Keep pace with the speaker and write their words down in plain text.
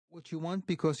what you want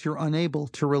because you're unable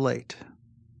to relate.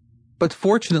 But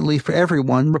fortunately for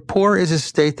everyone, rapport is a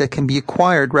state that can be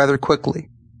acquired rather quickly.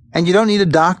 And you don't need a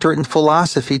doctorate in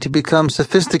philosophy to become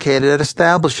sophisticated at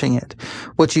establishing it.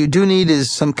 What you do need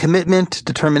is some commitment,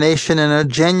 determination, and a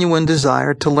genuine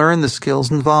desire to learn the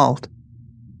skills involved.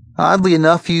 Oddly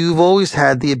enough, you've always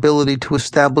had the ability to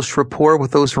establish rapport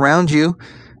with those around you.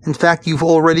 In fact, you've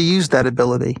already used that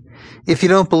ability. If you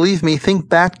don't believe me, think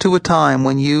back to a time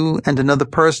when you and another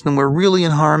person were really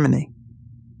in harmony.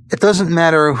 It doesn't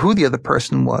matter who the other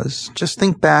person was. Just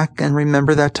think back and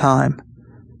remember that time.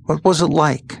 What was it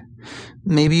like?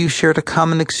 Maybe you shared a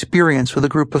common experience with a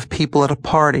group of people at a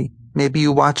party. Maybe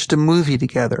you watched a movie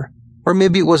together. Or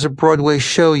maybe it was a Broadway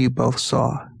show you both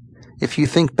saw. If you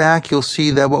think back, you'll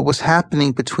see that what was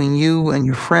happening between you and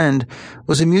your friend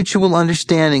was a mutual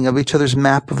understanding of each other's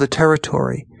map of the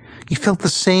territory. You felt the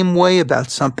same way about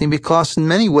something because in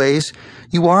many ways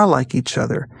you are like each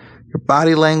other. Your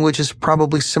body language is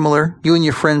probably similar. You and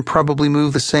your friend probably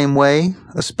move the same way,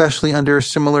 especially under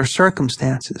similar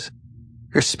circumstances.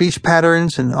 Your speech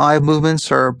patterns and eye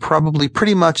movements are probably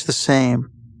pretty much the same.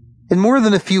 In more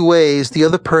than a few ways, the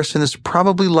other person is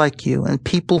probably like you, and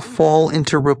people fall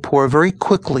into rapport very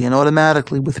quickly and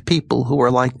automatically with people who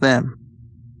are like them.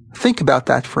 Think about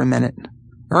that for a minute.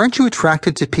 Aren't you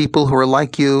attracted to people who are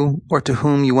like you or to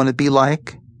whom you want to be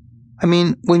like? I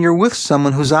mean, when you're with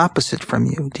someone who's opposite from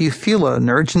you, do you feel an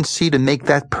urgency to make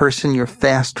that person your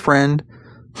fast friend?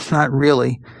 Not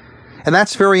really. And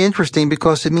that's very interesting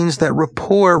because it means that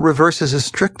rapport reverses a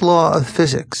strict law of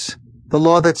physics, the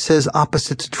law that says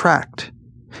opposites attract.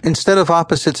 Instead of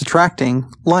opposites attracting,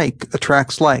 like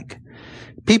attracts like.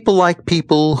 People like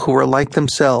people who are like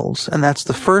themselves, and that's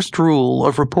the first rule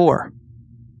of rapport.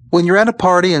 When you're at a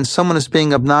party and someone is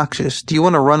being obnoxious, do you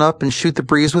want to run up and shoot the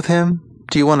breeze with him?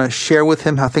 Do you want to share with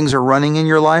him how things are running in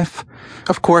your life?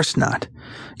 Of course not.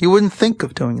 You wouldn't think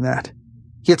of doing that.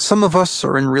 Yet some of us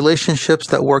are in relationships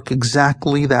that work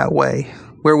exactly that way.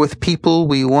 We're with people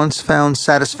we once found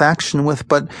satisfaction with,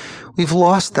 but we've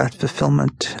lost that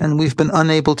fulfillment, and we've been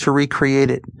unable to recreate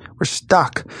it. We're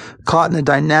stuck, caught in a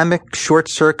dynamic short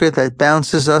circuit that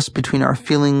bounces us between our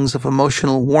feelings of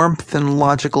emotional warmth and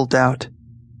logical doubt.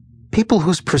 People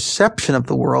whose perception of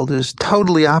the world is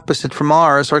totally opposite from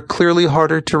ours are clearly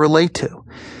harder to relate to.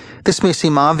 This may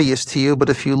seem obvious to you, but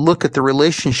if you look at the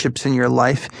relationships in your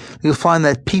life, you'll find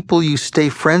that people you stay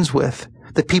friends with,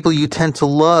 the people you tend to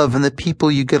love, and the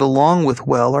people you get along with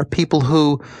well are people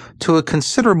who, to a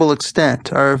considerable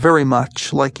extent, are very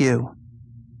much like you.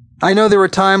 I know there are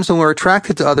times when we're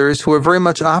attracted to others who are very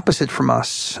much opposite from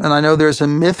us, and I know there's a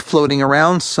myth floating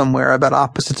around somewhere about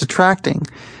opposites attracting.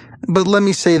 But let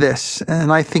me say this,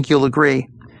 and I think you'll agree.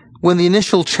 When the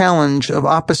initial challenge of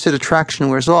opposite attraction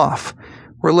wears off,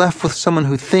 we're left with someone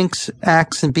who thinks,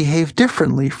 acts, and behaves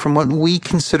differently from what we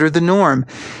consider the norm.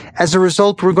 As a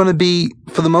result, we're going to be,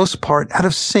 for the most part, out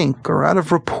of sync or out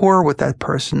of rapport with that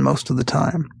person most of the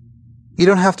time. You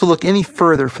don't have to look any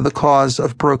further for the cause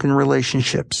of broken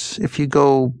relationships. If you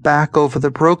go back over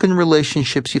the broken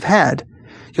relationships you've had,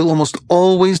 you'll almost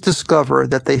always discover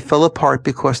that they fell apart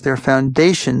because their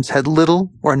foundations had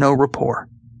little or no rapport.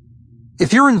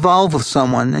 If you're involved with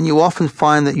someone and you often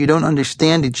find that you don't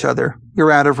understand each other,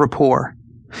 you're out of rapport.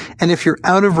 And if you're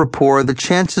out of rapport, the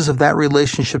chances of that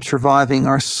relationship surviving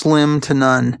are slim to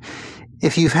none.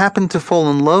 If you've happened to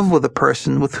fall in love with a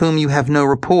person with whom you have no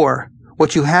rapport,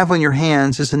 what you have on your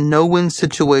hands is a no-win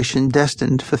situation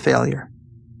destined for failure.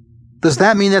 Does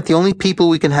that mean that the only people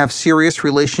we can have serious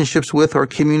relationships with or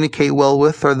communicate well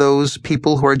with are those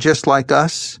people who are just like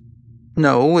us?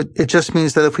 No, it just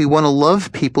means that if we want to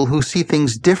love people who see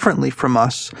things differently from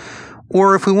us,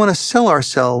 or if we want to sell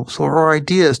ourselves or our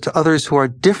ideas to others who are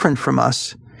different from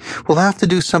us, we'll have to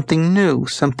do something new,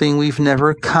 something we've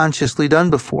never consciously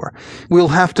done before. We'll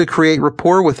have to create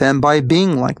rapport with them by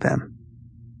being like them.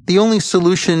 The only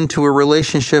solution to a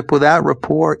relationship without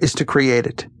rapport is to create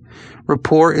it.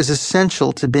 Rapport is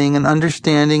essential to being an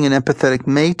understanding and empathetic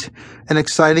mate, an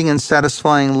exciting and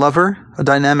satisfying lover, a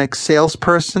dynamic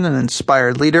salesperson, an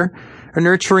inspired leader, a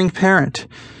nurturing parent.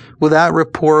 Without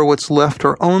rapport, what's left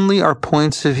are only our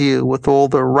points of view with all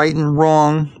the right and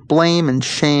wrong, blame and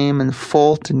shame and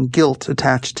fault and guilt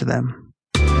attached to them.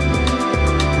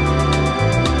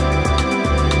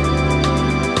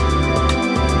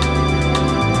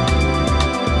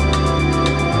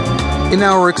 In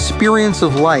our experience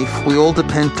of life, we all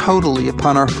depend totally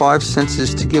upon our five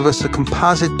senses to give us a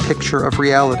composite picture of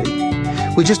reality.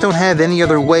 We just don't have any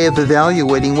other way of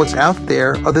evaluating what's out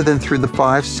there other than through the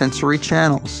five sensory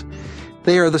channels.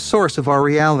 They are the source of our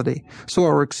reality. So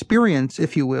our experience,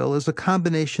 if you will, is a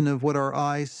combination of what our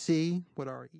eyes see, what our